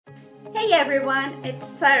Hey everyone, it's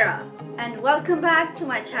Sarah and welcome back to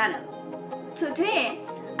my channel. Today,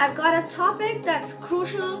 I've got a topic that's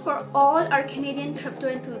crucial for all our Canadian crypto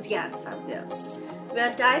enthusiasts out there.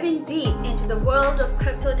 We're diving deep into the world of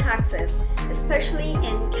crypto taxes, especially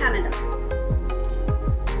in Canada.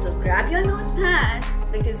 So grab your notepads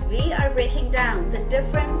because we are breaking down the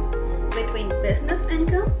difference between business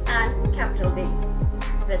income and capital gains.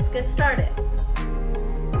 Let's get started.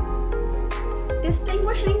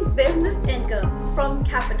 Distinguishing business income from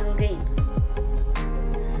capital gains.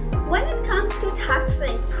 When it comes to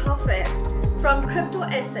taxing profits from crypto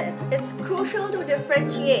assets, it's crucial to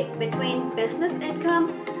differentiate between business income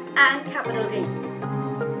and capital gains.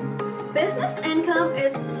 Business income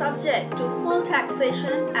is subject to full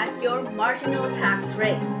taxation at your marginal tax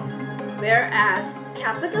rate, whereas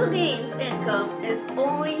capital gains income is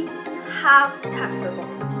only half taxable.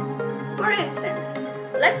 For instance,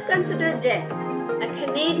 let's consider Dan, a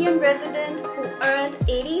Canadian resident who earned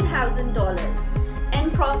 $80,000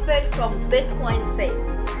 in profit from Bitcoin sales.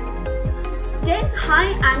 Dan's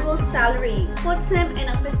high annual salary puts him in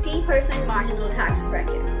a 50% marginal tax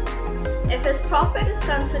bracket. If his profit is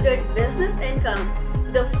considered business income,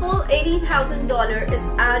 the full $80,000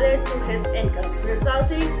 is added to his income,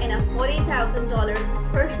 resulting in a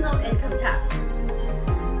 $40,000 personal income tax.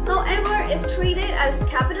 However, if treated as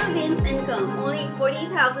capital gains income, only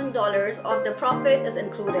 $40,000 of the profit is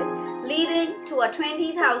included, leading to a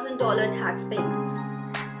 $20,000 tax payment.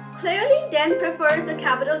 Clearly, Dan prefers the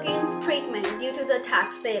capital gains treatment due to the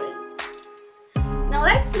tax savings. Now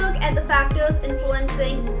let's look at the factors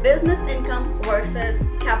influencing business income versus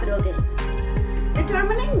capital gains.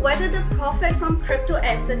 Determining whether the profit from crypto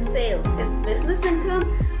asset sales is business income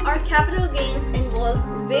or capital gains involves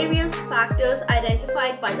various factors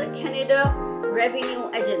identified by the Canada Revenue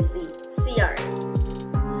Agency, CRA.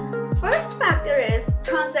 First factor is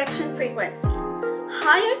transaction frequency.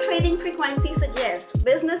 Higher trading frequency suggests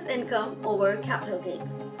business income over capital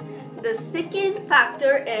gains. The second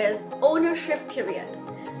factor is ownership period.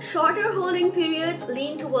 Shorter holding periods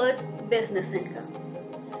lean towards business income.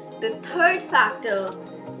 The third factor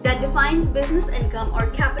that defines business income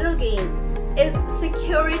or capital gain is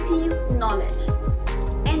securities knowledge.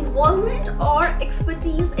 Involvement or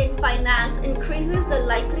expertise in finance increases the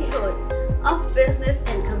likelihood of business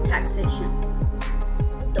income taxation.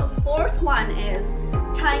 The fourth one is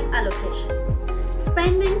time allocation.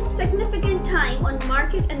 Spending significant time on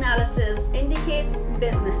market analysis indicates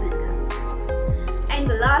business income. And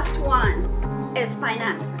the last one is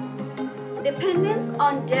financing. Dependence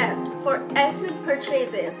on debt for asset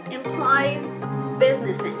purchases implies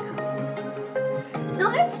business income. Now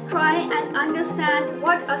let's try and understand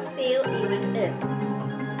what a sale event is.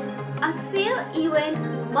 A sale event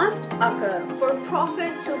must occur for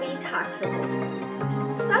profit to be taxable.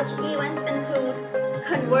 Such events include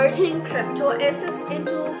converting crypto assets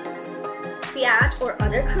into fiat or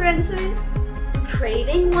other currencies,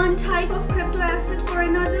 trading one type of crypto asset for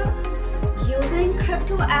another, using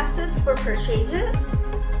crypto assets for purchases,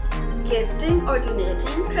 gifting or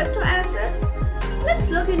donating crypto assets. Let's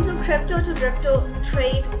look into crypto to crypto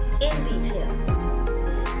trade in detail.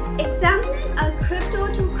 Examining a crypto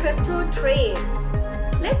to crypto trade,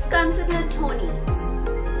 let's consider Tony,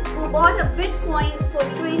 who bought a Bitcoin for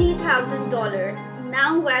 $20,000,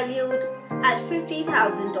 now valued at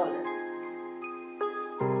 $50,000.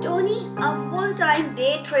 Tony, a full-time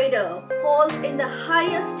day trader, falls in the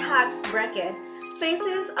highest tax bracket,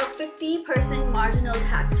 faces a 50% marginal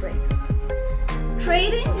tax rate.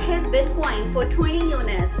 Trading his Bitcoin for 20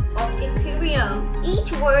 units of Ethereum,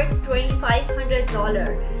 each worth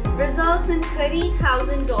 $2,500, results in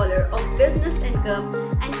 $30,000 of business income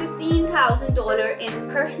and $15,000 in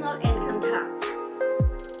personal income tax.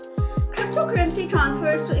 Cryptocurrency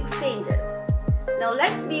transfers to exchanges. Now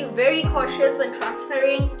let's be very cautious when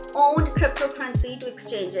transferring owned cryptocurrency to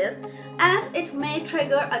exchanges, as it may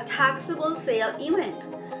trigger a taxable sale event.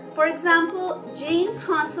 For example, Jane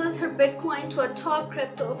transfers her Bitcoin to a top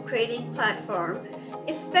crypto trading platform,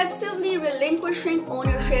 effectively relinquishing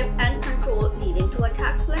ownership and control, leading to a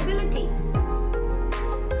tax liability.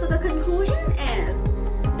 So the conclusion is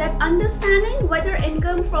that understanding whether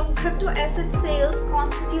income from crypto asset sales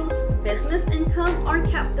constitutes business income or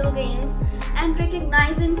capital gains and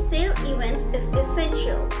recognizing sale events is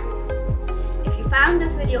essential. If you found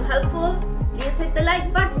this video helpful, please hit the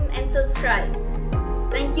like button and subscribe.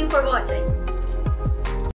 Thank you for watching.